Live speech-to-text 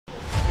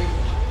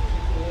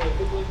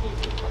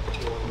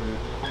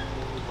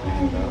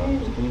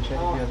you check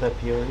if you have that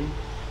purity?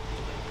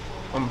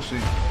 I'm gonna see.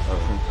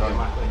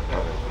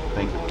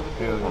 Thank you.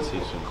 Yeah. I'll see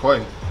you soon.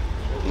 Quay.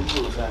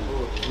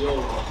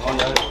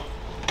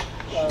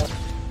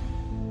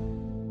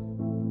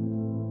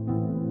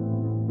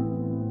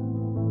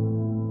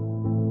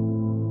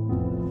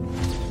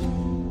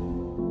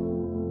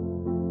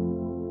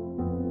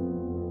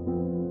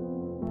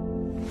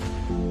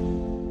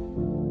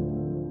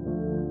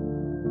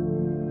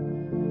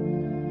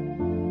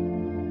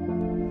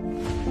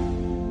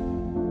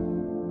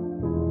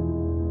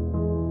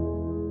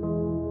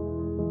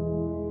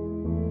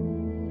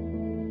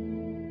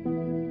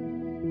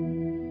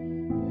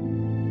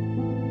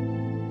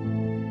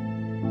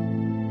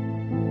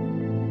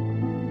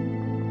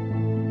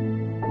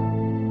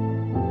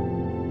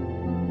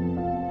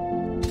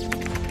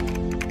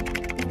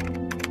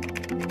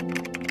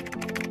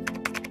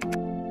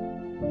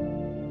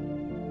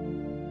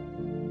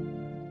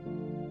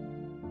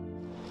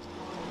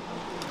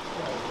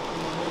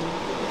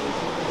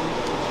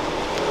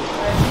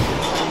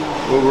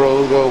 What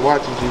rose gold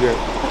watches you got?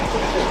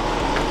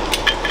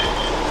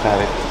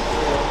 Patek.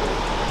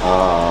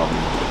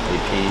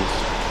 APs.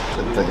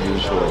 The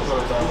usual.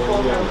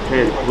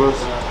 Patek Plus.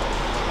 I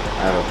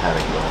have a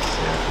Patek Plus,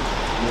 yeah.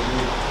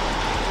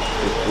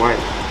 It's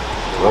white.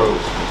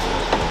 Rose.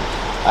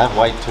 I have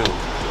white too.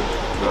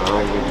 No, I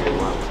don't give you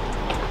white.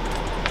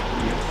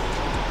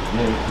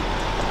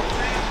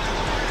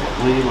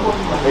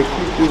 Hey,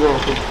 keep these on.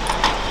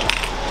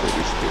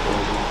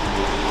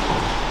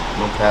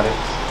 No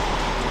Pateks.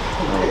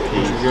 No What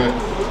APs. you got?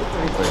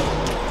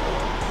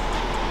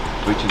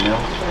 Gucci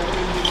nails.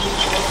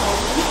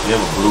 You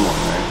have a blue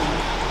one, right?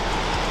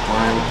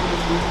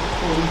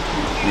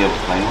 You have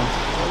a plain one?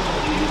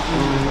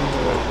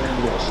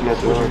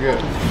 What you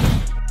got?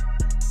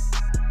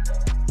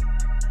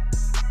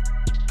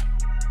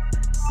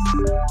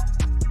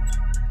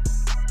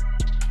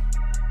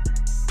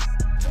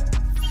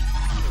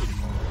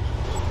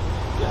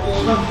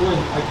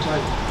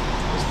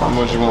 How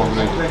much you want for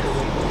that?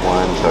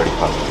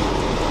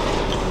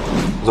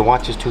 135. The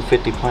watch is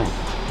 250 plain.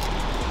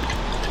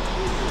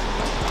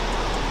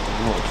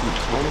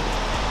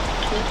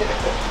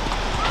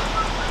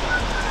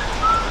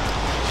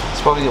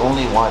 It's probably the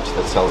only watch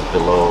that sells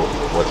below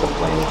what the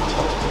plain one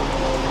sells for.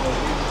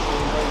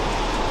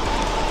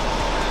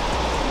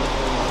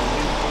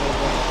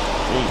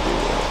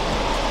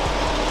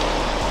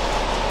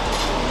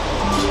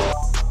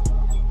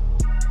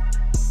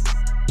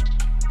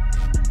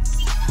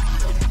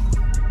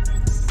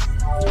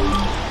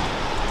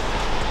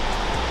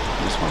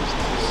 This one's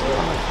nice. I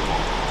like the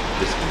one.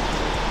 This one.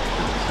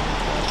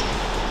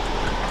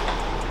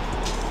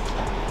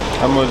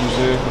 How much you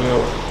said for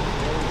that?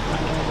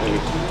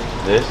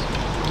 This?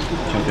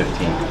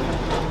 215.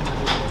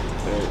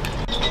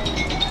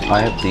 I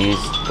have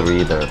these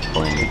three that are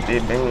plain.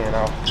 Did band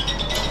off.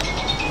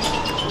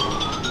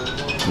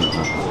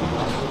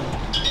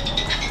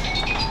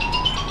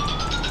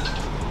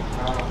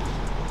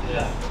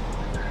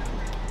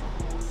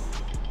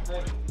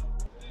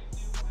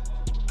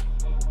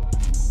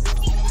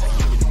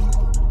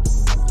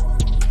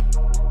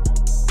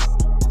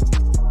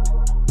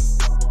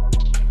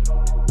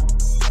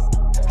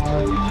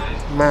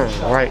 Man,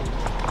 right.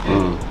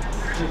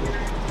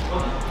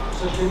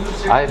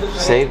 I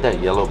saved that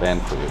yellow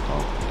band for you,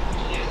 though.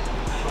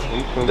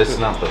 This is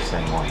not the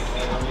same one. It's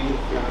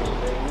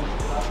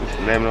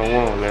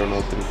 1101,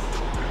 1103.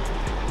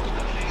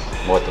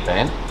 What, the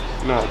band?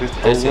 No, this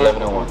It's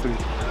 1101.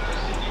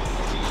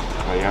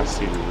 Oh, yeah, I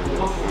see the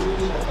real.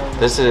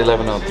 This is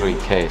 1103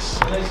 case.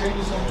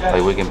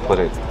 Like, we can put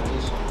it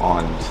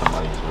on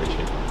somebody's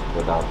Richard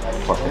without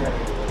fucking it.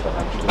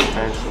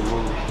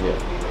 Absolutely. Yeah.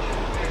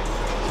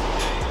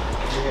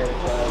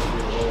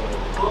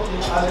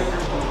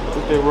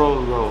 What's that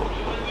rose gold?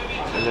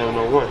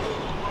 1101.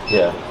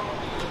 Yeah.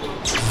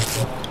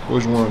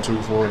 Which one,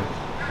 240?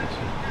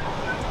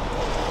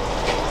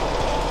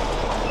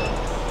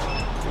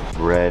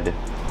 Red,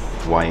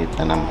 white,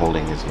 and I'm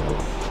holding his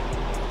yellow.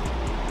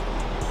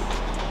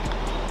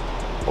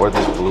 Or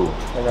this blue.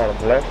 I got a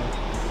black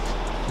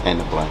one.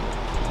 And a black.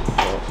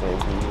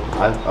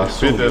 I I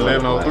fit the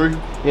 1103?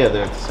 Yeah,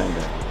 they're the same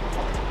day.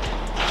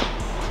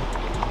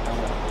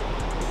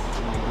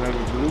 Black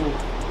and blue.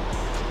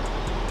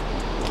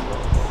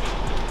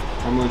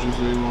 How much you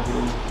say you want for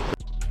them?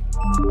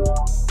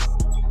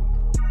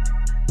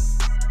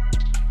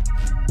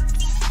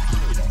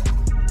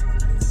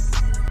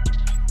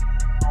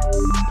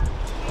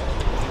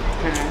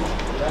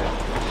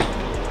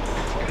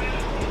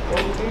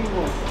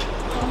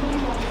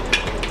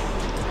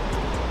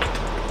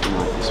 You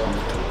like this one?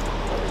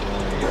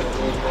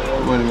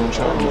 What are you gonna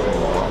charge me for? It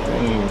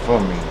ain't even for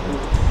me.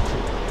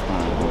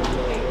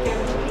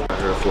 I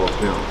heard for a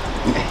pimp.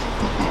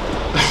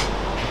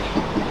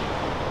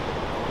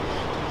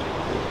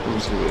 Let me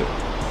see that.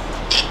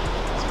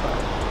 It's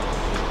fine.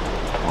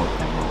 All the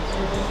things.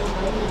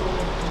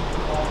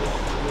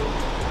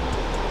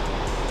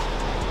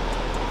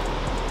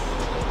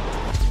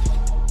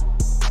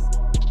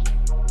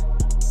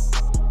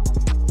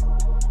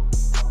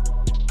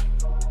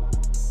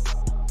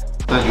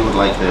 thought you would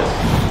like this.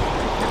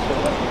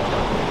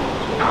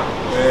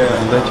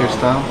 Yeah. Is that your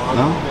style?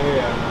 No?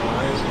 Yeah.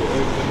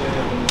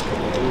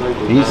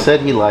 He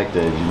said he liked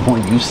it.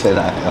 You said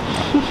I have.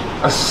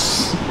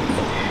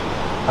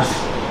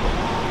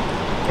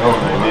 Oh,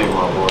 my name,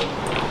 my boy.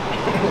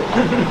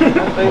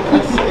 I think I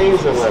seen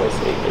somebody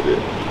say it.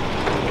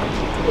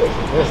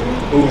 That's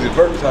Uzi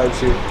Vert type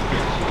shit.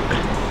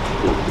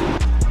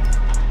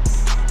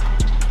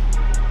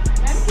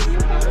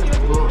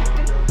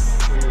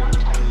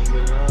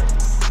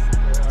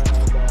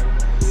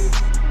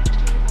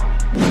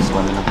 Just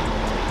let me know.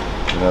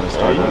 You gotta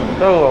start early.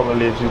 No, I'm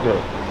gonna let you go.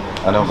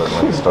 I know, but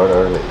let's start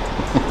early.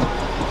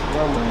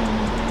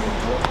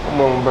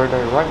 I'm on my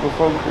birthday right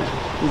before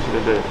Christmas. You should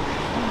have done.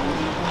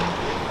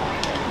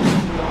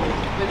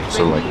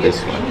 So like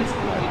this one.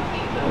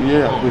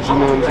 Yeah, but you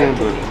know what I'm saying?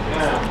 But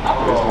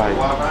it's like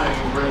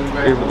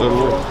every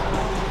little way.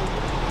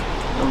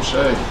 I'm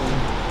shaved.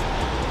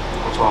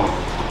 What's wrong?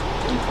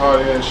 You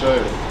probably ain't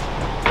shaved.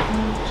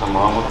 Something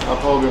wrong with it? I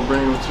probably been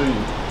bringing them to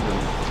you.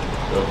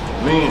 The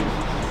men.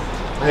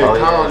 I had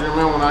called you,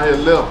 remember when I had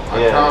left? I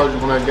called you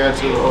when I got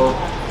to the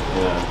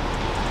yeah.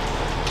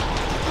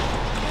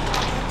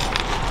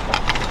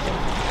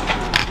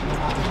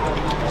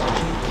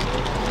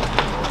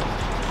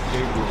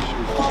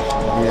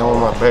 Yeah, I want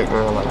my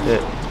background like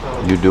that.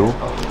 You do?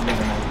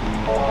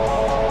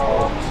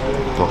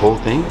 The whole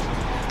thing?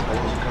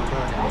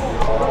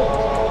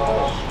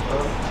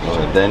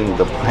 So then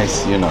the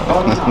price, you know,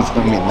 it's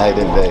gonna be night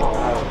and day.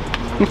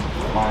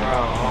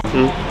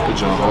 Good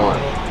job, hard.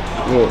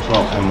 What's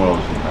wrong? Emerald.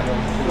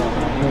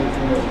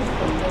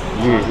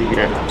 Yeah, he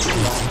got I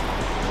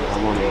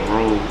want it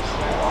rose.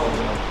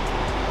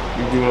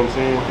 You get what I'm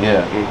saying?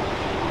 Yeah.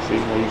 See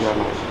how you got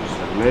like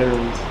the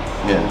letters?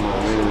 Yeah. My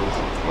letters,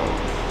 like,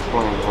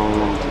 plain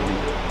home to be.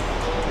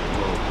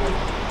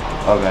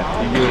 Okay.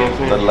 You get what I'm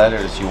saying? The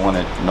letters, you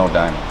wanted no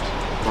diamonds.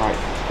 Right.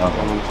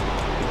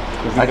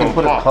 Okay. I can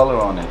put a color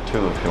on it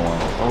too if you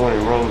want. I want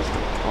it rose.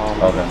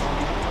 Okay.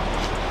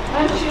 I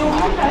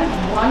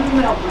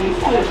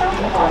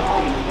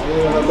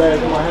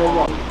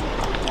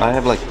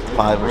have like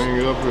 5 or Bring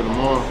it up here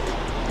tomorrow.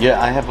 yeah,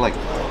 I have like a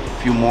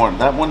few more.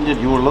 That one that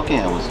you were looking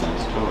at was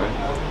nice too, right?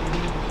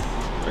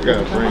 I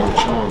gotta bring the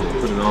charm and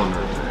put it on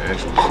there to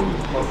actually see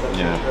it.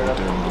 Yeah.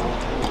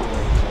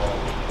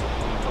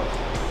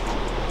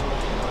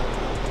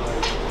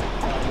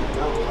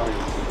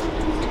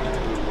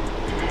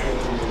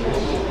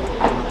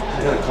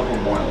 I got a couple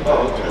more in the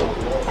bag too.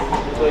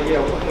 I'm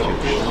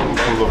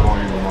pull up on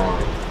you tomorrow.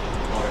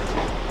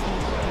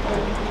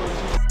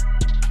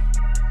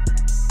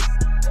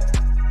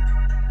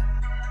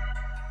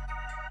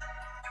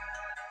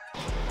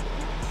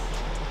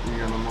 You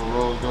got no more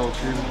rose gold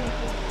cheese?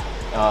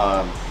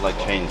 Like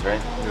chains,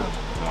 right? Yeah.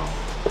 No.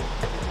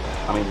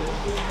 I mean,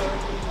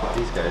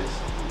 these guys.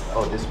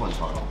 Oh, this one's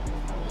on.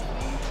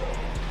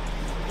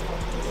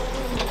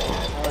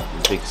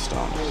 Big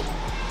stones.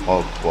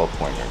 All 12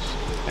 pointers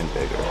and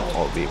bigger.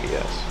 All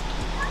BBS.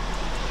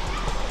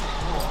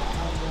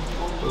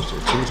 Those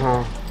are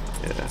 2-time?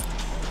 Yeah.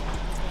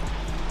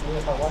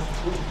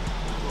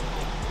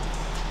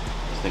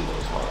 This thing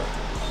goes hard.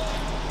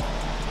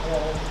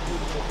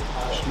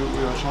 Shoot,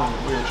 we'll charm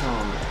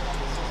it.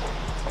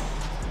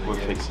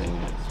 We're fixing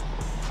it.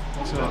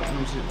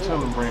 Tell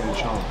them bring the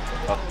charm.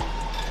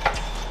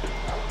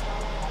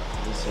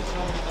 This is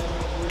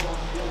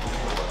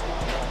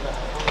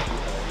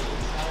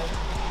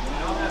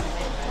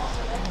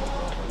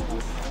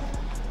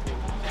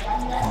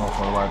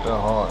I like that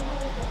hard.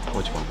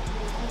 which one?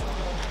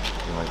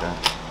 You like that?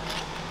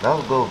 That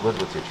would go good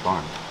with your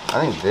charm.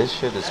 I think this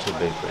shit is too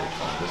big for your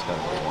charm. This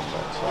gotta go one by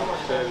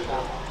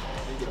itself.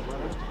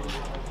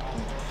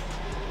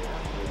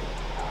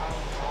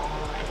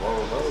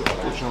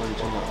 Which one are you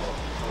talking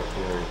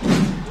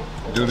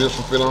about? Do this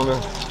one fit on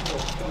there?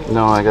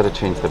 No, I gotta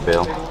change the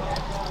bail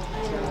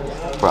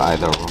for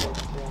either of them.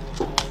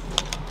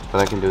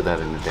 But I can do that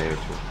in a day or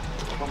two.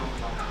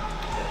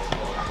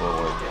 Will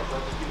work.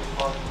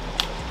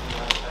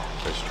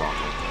 Very strong.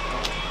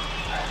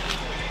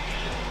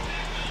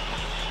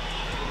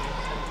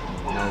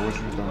 No, which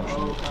one don't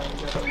shoot?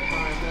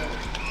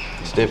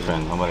 It's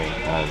different. Nobody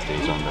has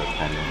these on their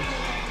pendants.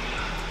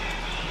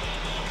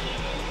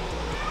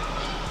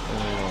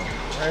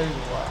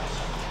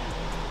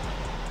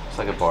 It's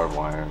like a barbed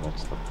wire.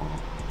 That's the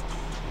point.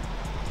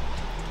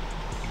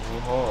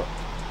 Hard.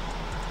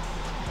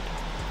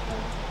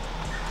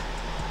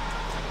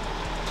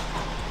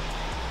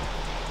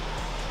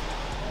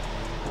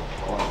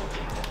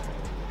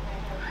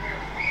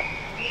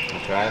 I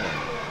tried it.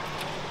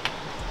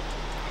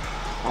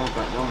 I don't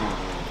think no more.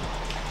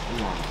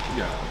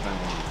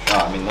 No, I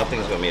mean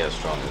nothing's gonna be as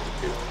strong as the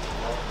cube.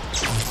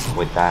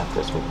 With that,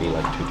 this would be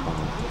like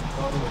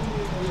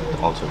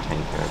 220. Also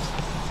 10 carats.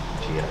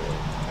 GI.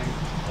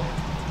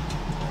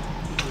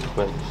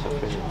 But so I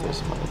figured this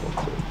might look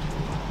good.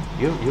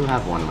 You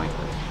have one like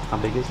this. How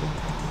big is it?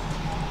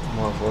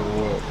 Motherfucker,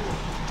 what?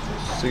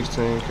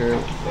 16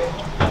 carats.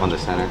 On the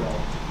center.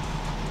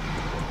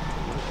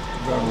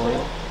 That way.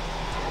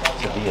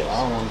 It's a DS. I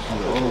don't want to see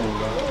the other one.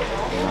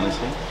 You want to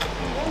see?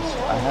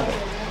 I have it.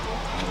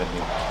 I have it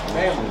here.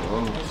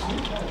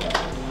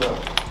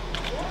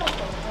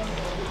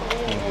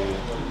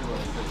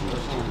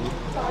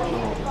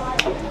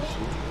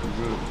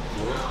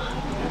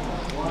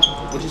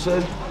 What you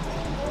said?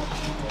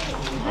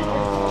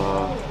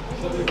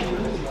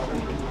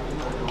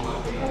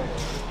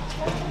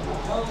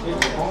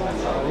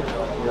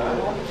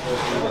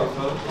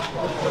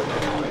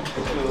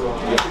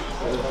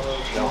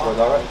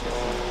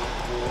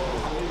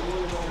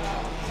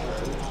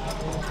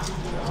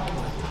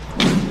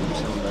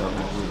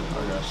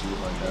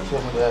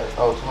 Tell me that.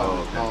 Oh,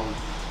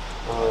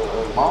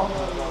 mom?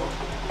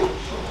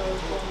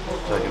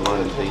 So I can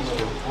run these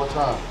two? What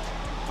time?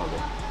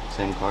 Okay.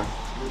 Same card?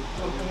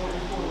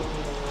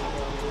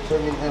 Send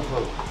me the info.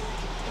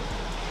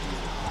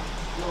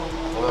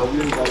 Well, we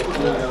got a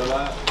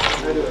lot.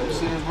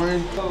 See this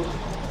brain?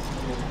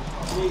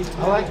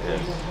 I like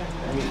this.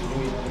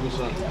 Give me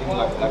some. Give me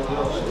like this.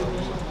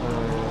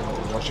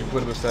 Once you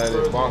put it beside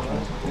that box,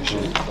 it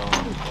should be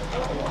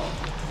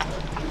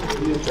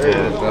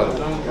Yeah.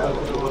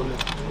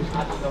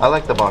 I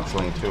like the box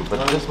link too,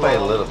 but just by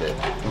a little bit.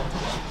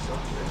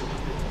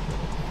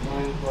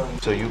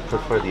 So you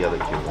prefer the other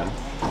Cuban?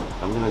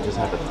 I'm gonna just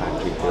have a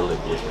factory build it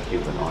with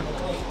Cuban on it.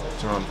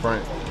 turn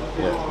Frank.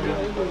 Yeah.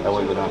 That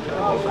way we don't have to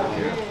go back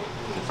here.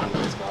 It's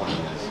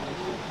pointless.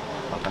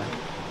 Okay.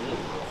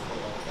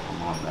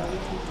 I'm on that.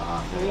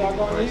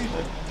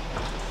 Bracelet.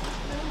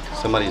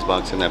 Somebody's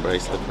boxing that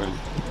bracelet for him.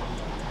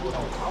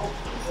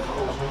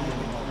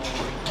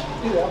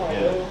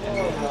 Yeah.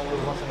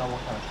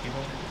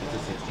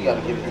 You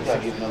gotta give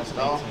it another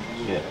stone?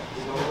 Yeah.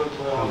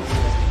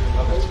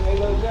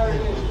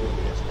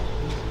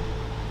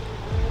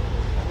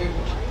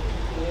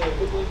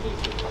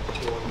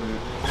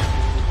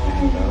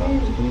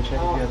 Can you check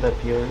if you have that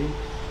purity?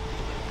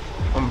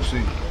 I'm gonna see.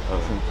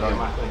 Okay.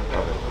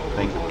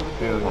 Thank you.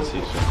 I'll see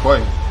you soon.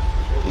 Quay.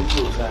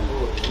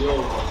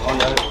 Oh,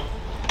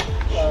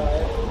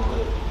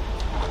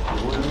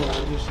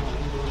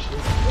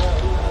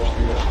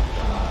 yeah.